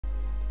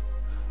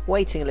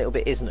Waiting a little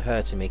bit isn't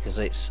hurting me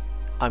because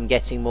I'm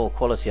getting more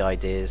quality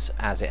ideas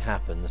as it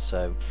happens.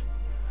 So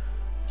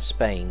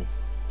Spain.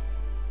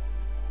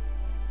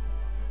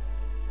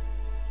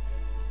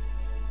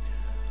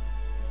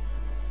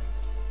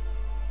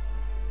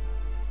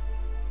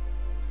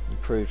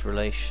 Improved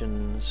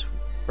relations.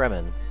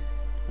 Bremen.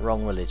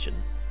 Wrong religion.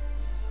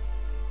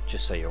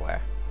 Just so you're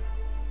aware.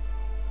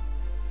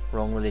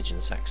 Wrong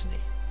religion, Saxony.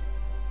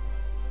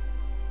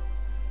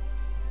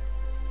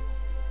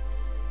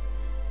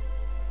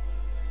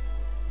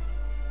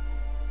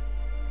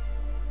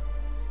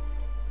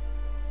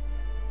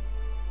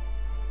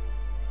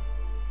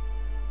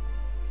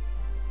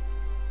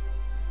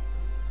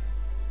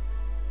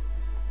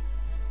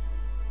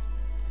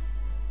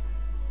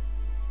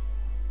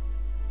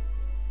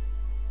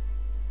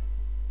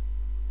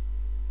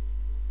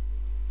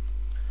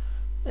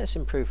 Let's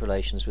improve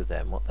relations with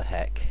them, what the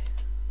heck.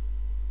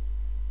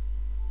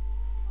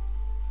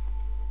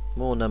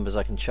 More numbers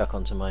I can chuck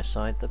onto my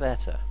side, the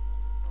better.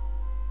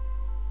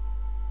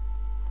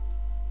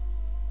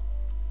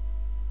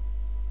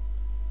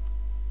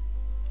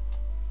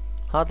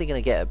 Hardly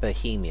going to get a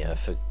Bohemia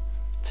for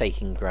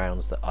taking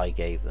grounds that I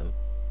gave them.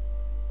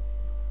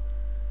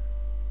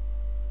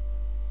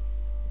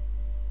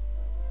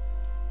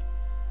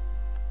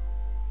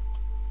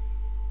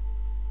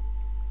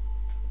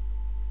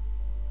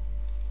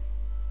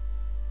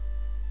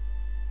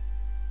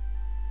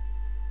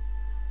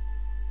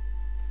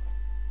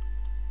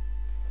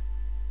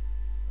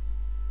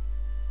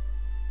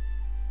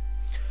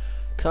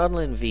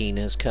 Cardinal in Wien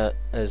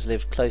has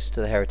lived close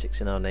to the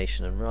heretics in our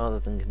nation, and rather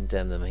than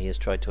condemn them, he has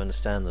tried to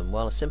understand them.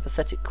 While a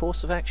sympathetic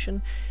course of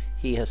action,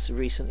 he has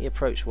recently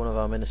approached one of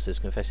our ministers,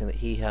 confessing that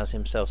he has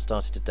himself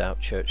started to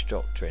doubt church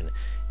doctrine.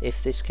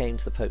 If this came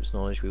to the Pope's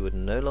knowledge, we would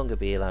no longer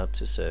be allowed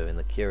to serve in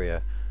the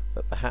Curia,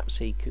 but perhaps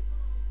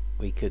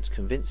we could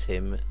convince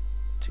him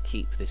to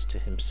keep this to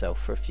himself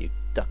for a few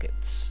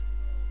ducats.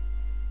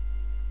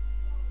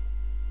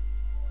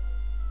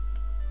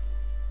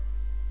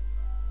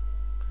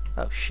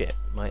 Oh shit,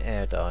 my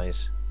heir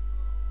dies.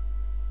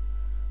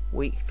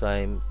 Weak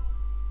claim.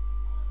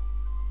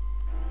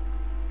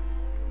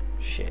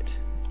 Shit.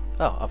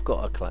 Oh, I've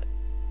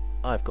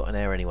got an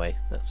heir anyway.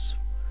 That's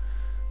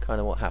kind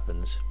of what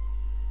happens.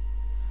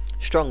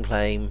 Strong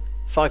claim.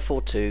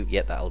 542.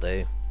 Yep, that'll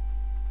do.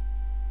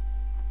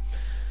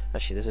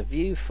 Actually, there's a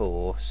view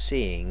for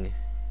seeing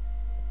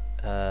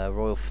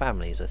royal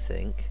families, I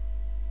think.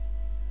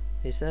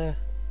 Is there?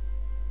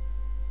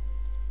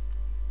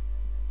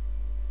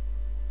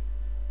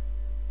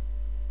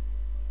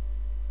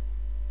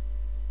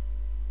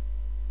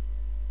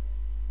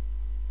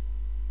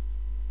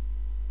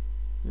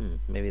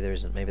 Maybe there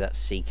isn't. Maybe that's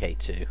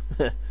CK2.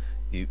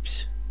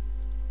 Oops.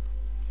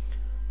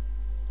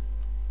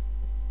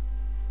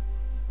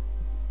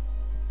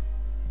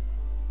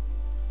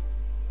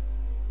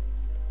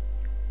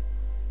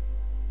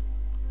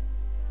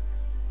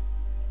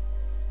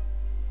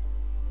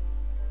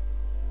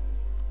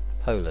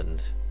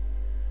 Poland.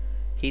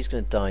 He's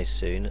going to die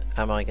soon.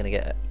 Am I going to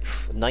get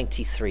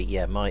 93?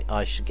 Yeah,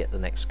 I should get the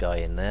next guy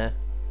in there.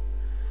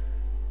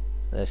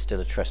 There's still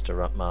a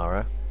Tresta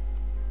Mara.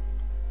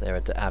 There are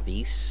De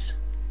Avis.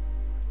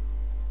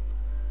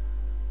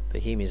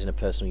 Bohemia's in a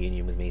personal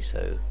union with me,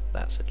 so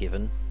that's a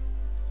given.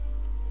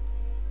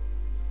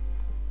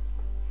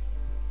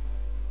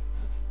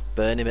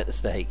 Burn him at the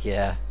stake,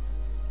 yeah.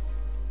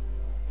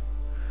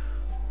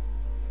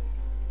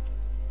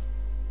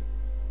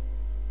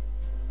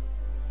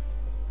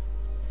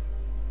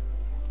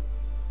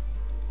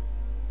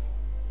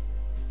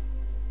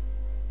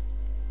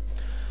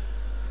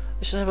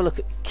 Let's just have a look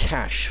at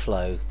cash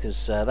flow,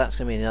 because that's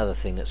going to be another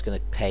thing that's going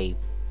to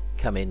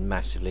come in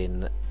massively.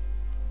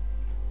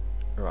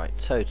 Right,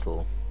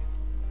 total.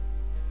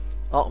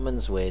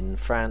 Ottomans win,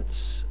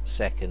 France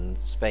second,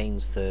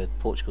 Spain's third,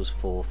 Portugal's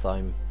fourth.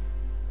 I'm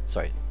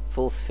sorry,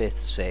 fourth, fifth,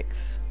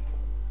 sixth.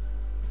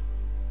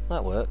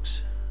 That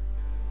works.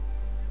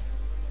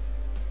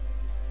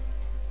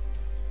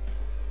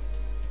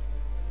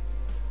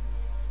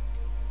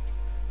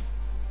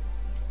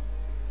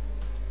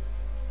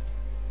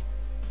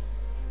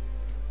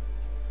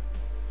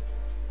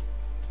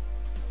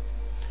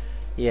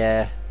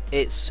 Yeah,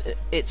 it's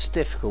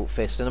difficult,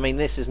 Fist, and I mean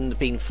this hasn't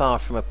been far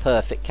from a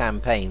perfect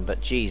campaign, but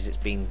geez, it's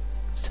been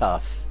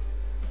tough.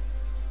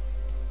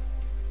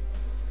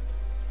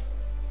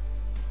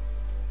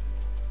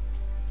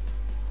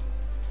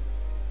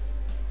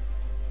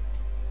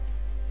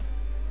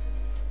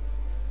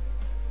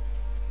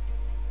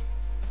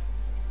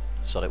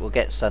 Sorry, we'll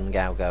get Sun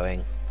Gao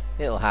going.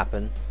 It'll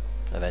happen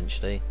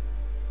eventually.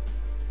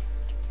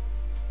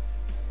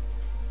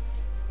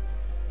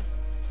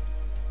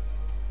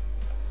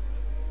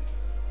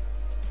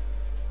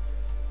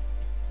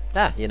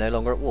 Ah, you're no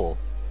longer at war.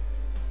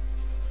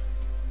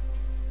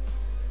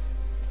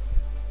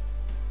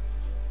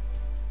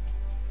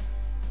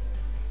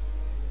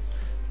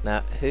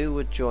 Now, who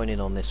would join in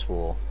on this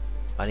war?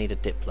 I need a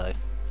Diplo.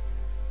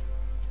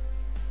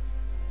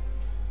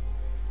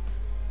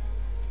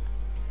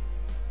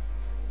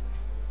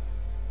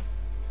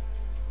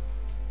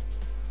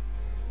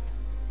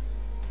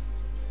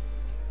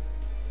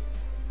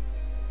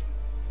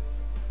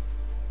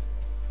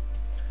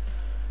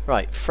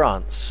 Right,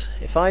 France.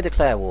 If I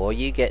declare war,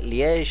 you get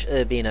Liège,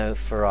 Urbino,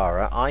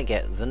 Ferrara. I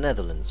get the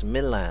Netherlands,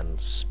 Milan,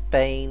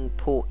 Spain,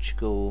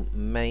 Portugal,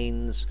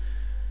 Mainz,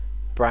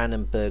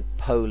 Brandenburg,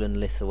 Poland,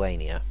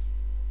 Lithuania.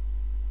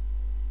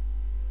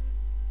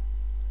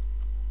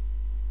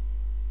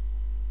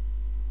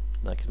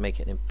 I could make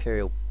it an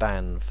Imperial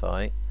band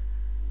fight.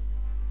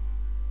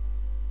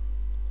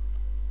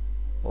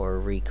 Or a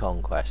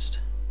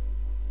reconquest.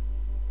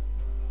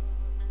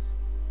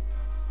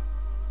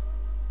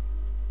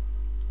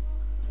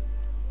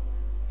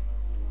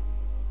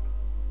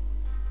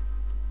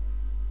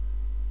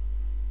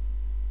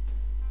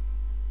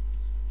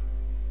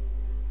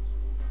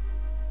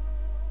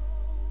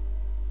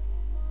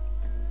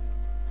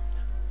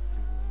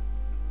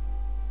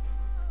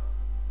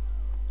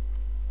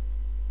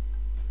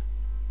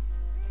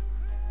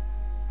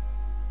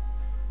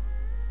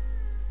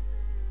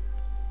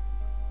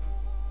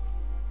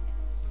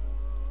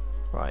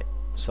 Right,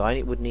 so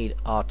I would need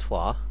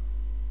Artois.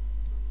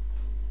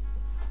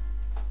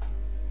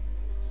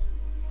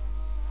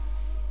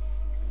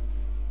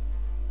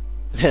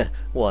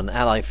 One,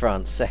 ally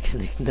France.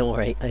 Second,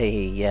 ignore it.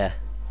 Yeah.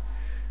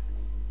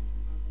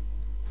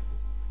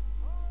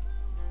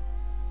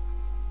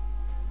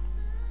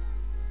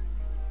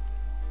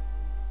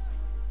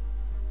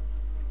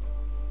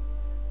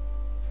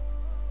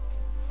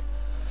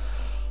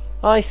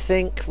 I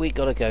think we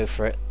gotta go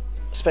for it.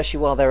 Especially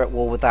while they're at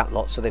war with that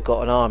lot, so they've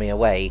got an army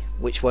away,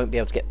 which won't be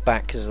able to get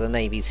back because the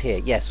navy's here.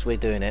 Yes, we're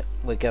doing it.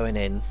 We're going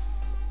in.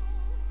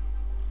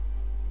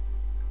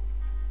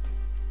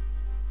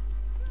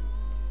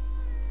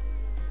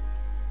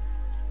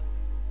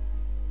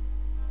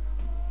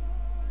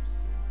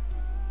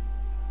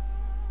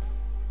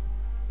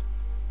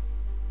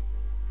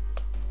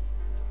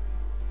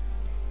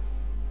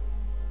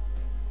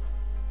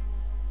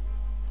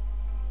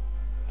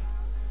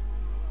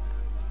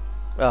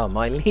 Oh,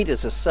 my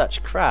leaders are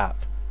such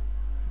crap.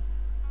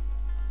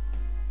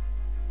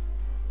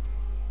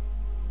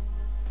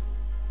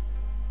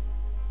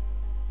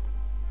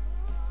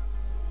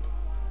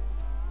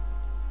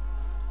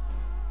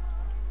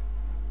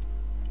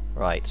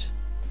 Right.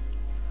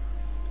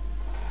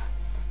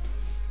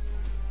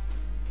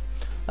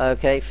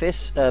 Okay,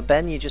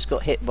 Ben, you just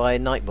got hit by a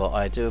Nightbot.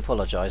 I do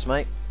apologise,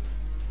 mate.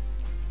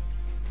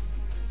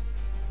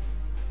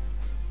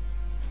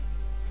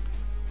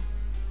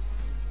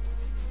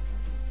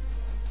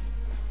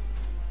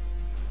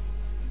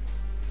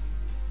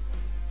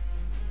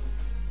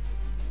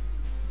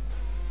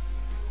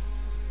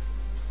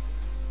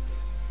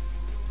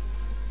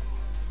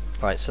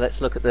 Right, so let's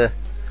look at the...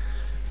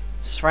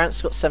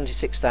 France got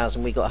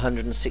 76,000, we got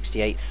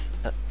 168th.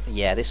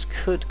 Yeah, this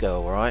could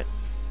go alright.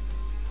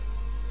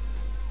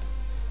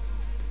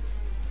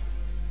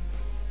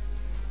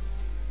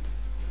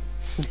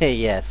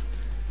 Yes.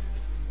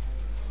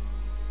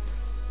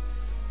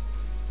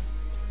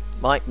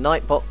 Mike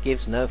Nightbot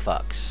gives no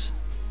fucks.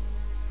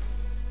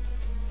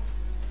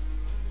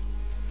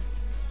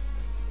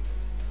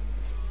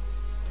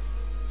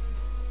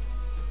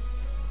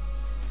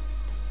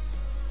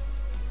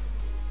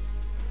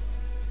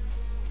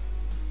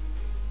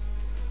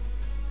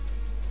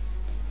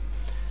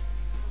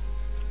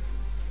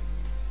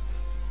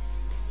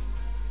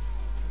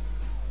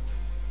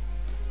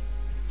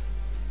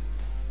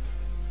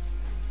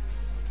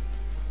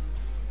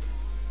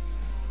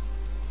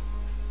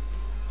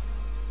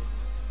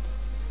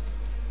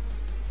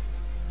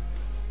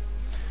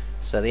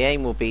 So the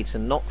aim will be to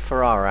knock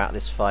Ferrara out of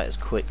this fight as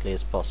quickly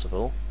as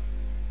possible.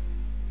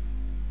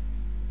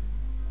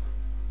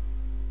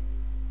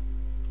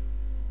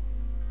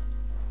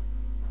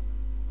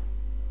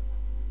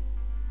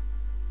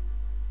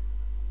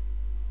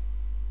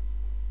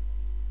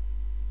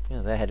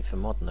 Yeah, they're headed for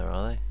Modena,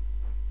 are they?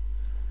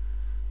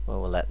 Well,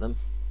 we'll let them.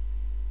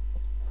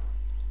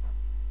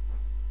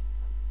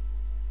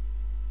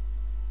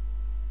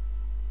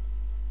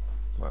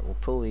 Right, we'll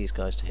pull these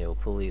guys to here, we'll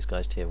pull these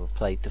guys to here, we'll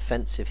play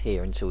defensive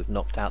here until we've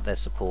knocked out their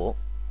support.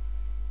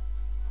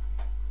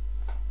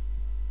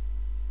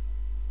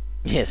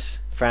 Yes,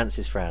 France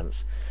is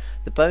France.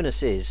 The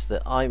bonus is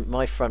that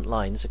my front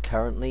lines are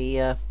currently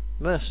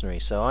mercenary,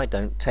 so I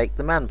don't take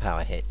the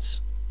manpower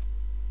hits,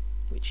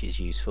 which is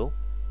useful.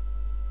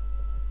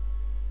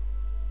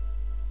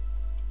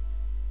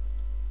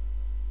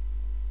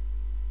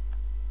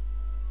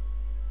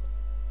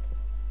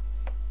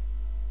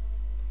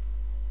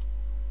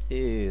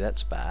 Ew,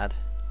 that's bad.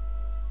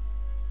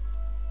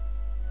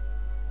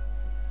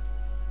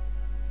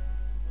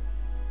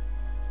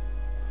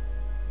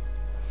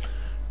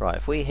 Right,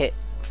 if we hit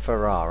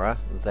Ferrara,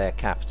 their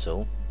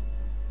capital,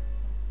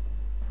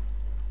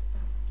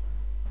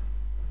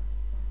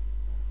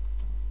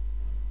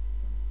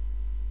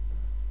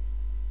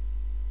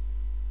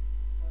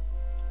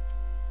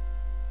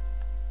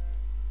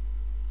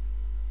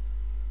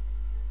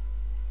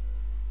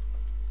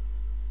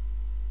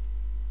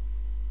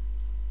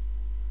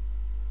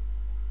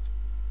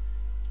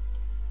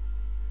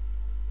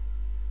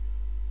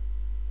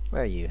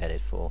 where are you headed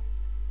for?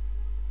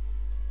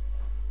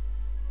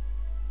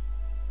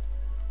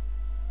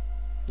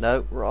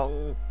 No,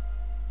 wrong.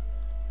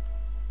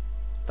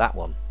 That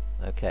one.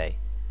 Okay.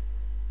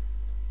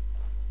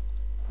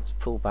 Let's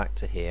pull back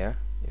to here,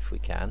 if we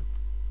can.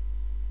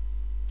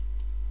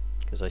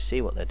 Because I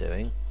see what they're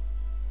doing.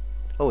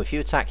 Oh, if you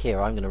attack here,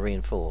 I'm going to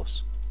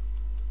reinforce.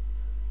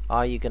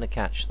 Are you going to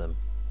catch them?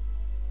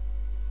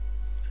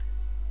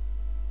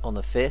 On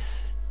the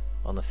 5th?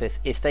 On the 5th.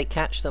 If they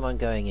catch them, I'm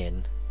going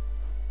in.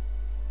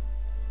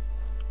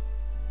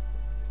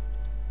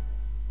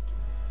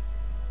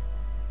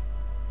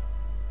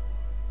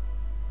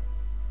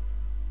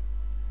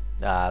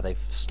 Ah, they've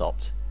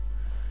stopped.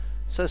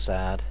 So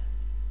sad.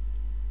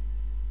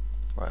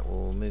 Right,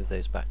 we'll move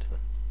those back to the...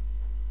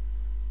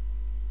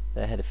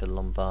 They're headed for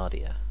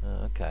Lombardia.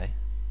 Oh, okay.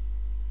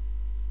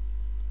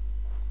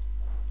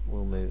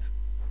 We'll move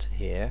to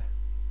here.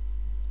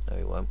 No,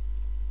 we won't.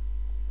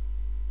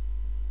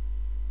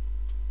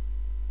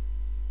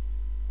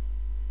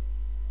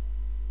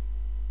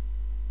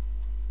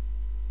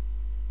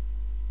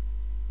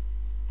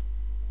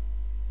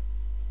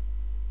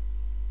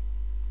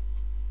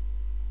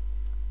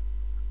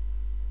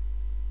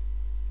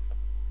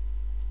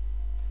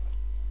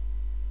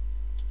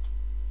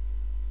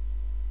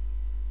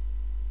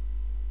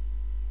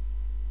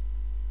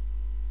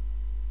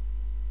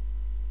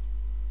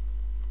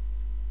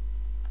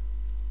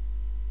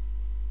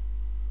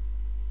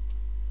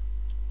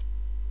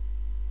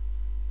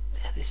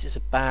 This is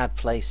a bad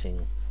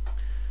placing.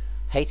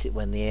 Hate it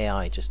when the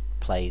AI just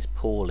plays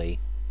poorly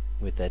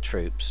with their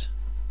troops.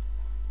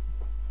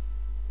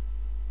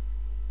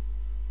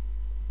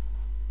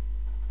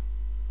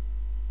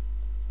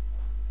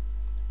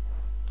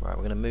 Right,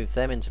 we're going to move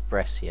them into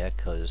Brescia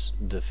because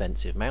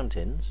defensive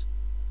mountains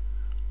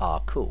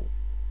are cool.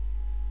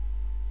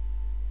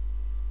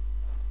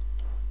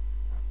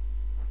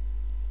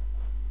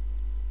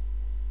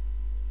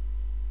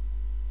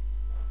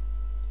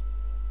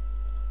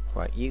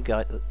 Right, you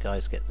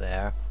guys get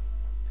there.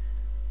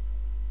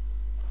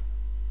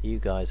 You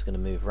guys are going to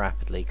move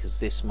rapidly because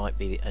this might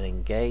be an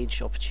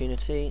engage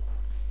opportunity.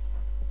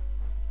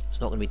 It's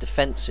not going to be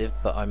defensive,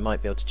 but I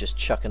might be able to just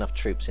chuck enough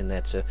troops in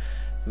there to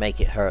make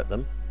it hurt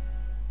them.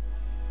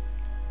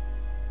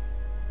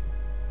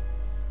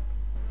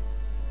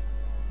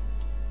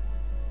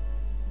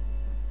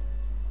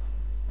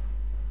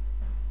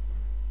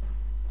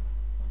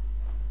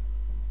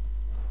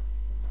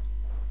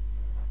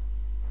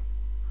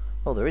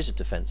 Oh, there is a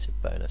defensive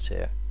bonus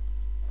here.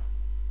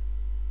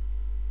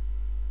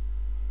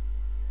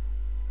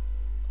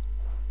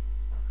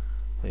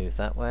 Move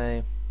that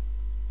way.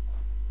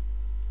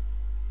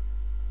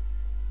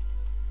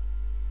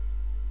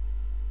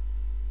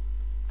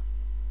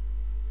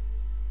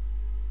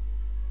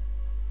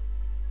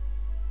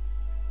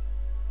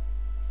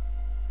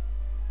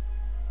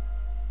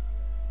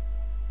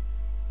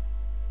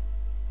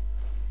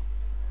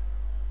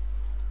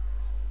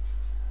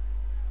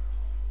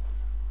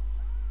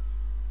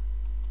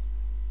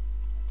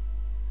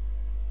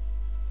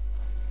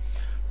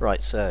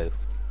 Right, so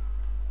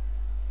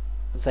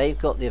they've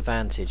got the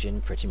advantage in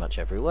pretty much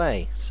every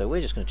way, so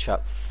we're just going to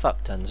chuck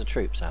fuck tons of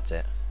troops at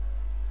it.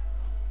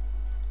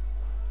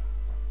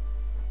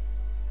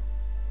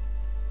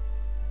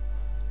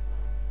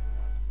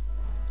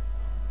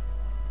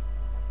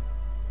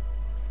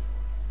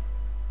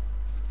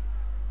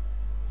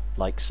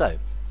 Like so.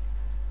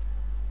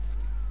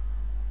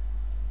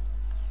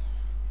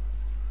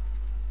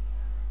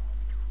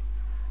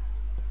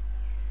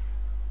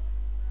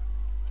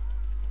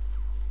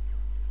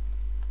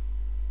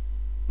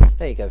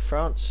 There you go,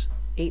 France.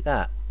 Eat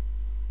that.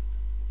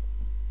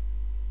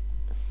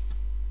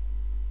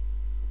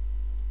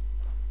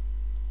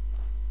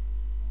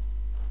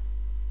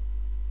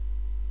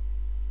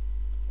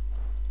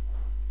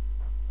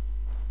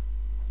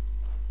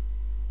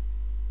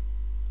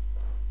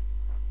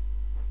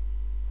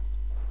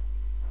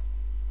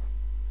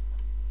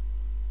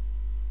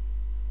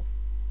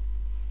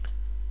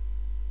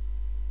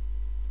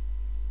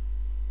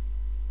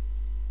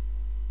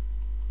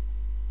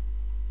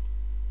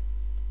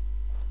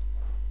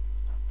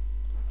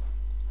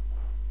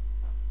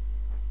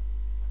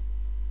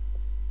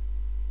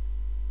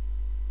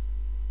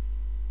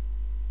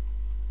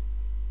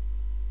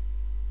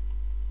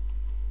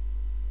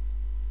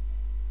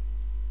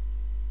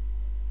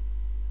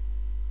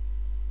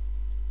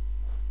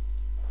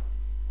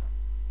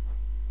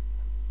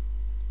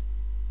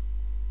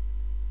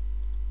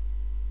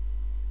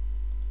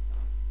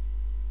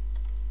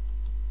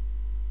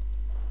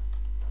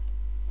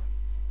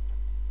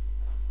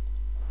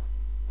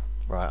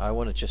 Right, I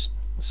want to just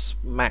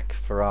smack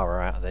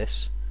Ferrara out of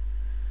this.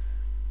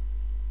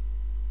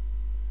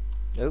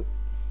 Oh,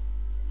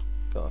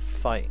 got a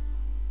fight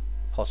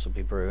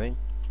possibly brewing.